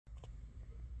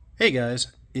Hey guys,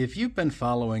 if you've been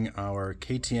following our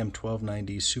KTM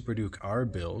 1290 SUPERDUKE R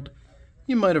build,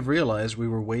 you might have realized we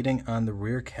were waiting on the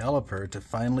rear caliper to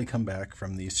finally come back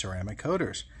from the ceramic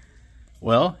coaters.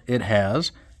 Well, it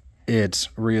has. It's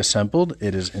reassembled,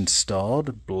 it is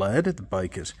installed, bled, the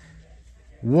bike is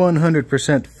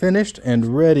 100% finished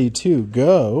and ready to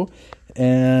go,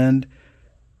 and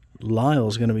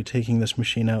Lyle's going to be taking this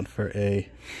machine out for a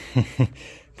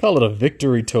call it a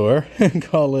victory tour,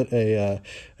 call it a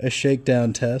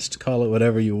shakedown test, call it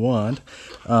whatever you want,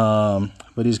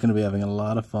 but he's going to be having a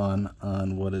lot of fun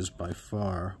on what is by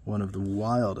far one of the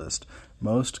wildest,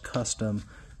 most custom,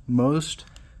 most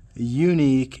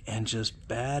unique, and just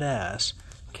badass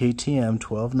KTM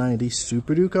 1290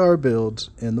 SUPERDUKE R builds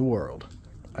in the world.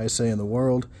 I say in the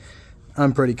world,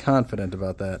 I'm pretty confident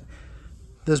about that.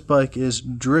 This bike is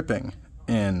dripping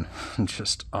in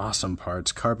just awesome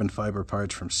parts, carbon fiber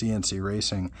parts from CNC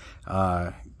Racing,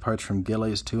 parts from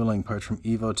Gillies Tooling, parts from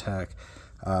Evotech,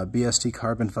 BST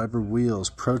carbon fiber wheels,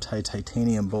 Pro-Tie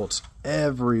titanium bolts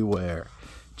everywhere,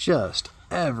 just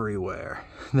everywhere.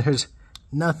 There's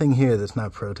nothing here that's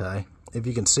not Pro-Tie. If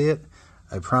you can see it,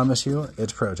 I promise you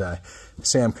it's Pro-Tie.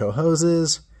 Samco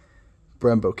hoses,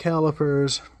 Brembo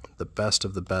calipers, the best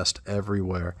of the best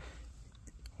everywhere.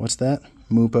 What's that?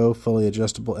 Mupo, fully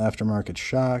adjustable aftermarket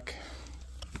shock.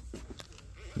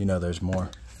 You know there's more.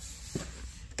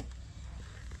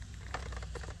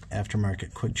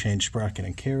 Aftermarket quick change sprocket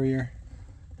and carrier.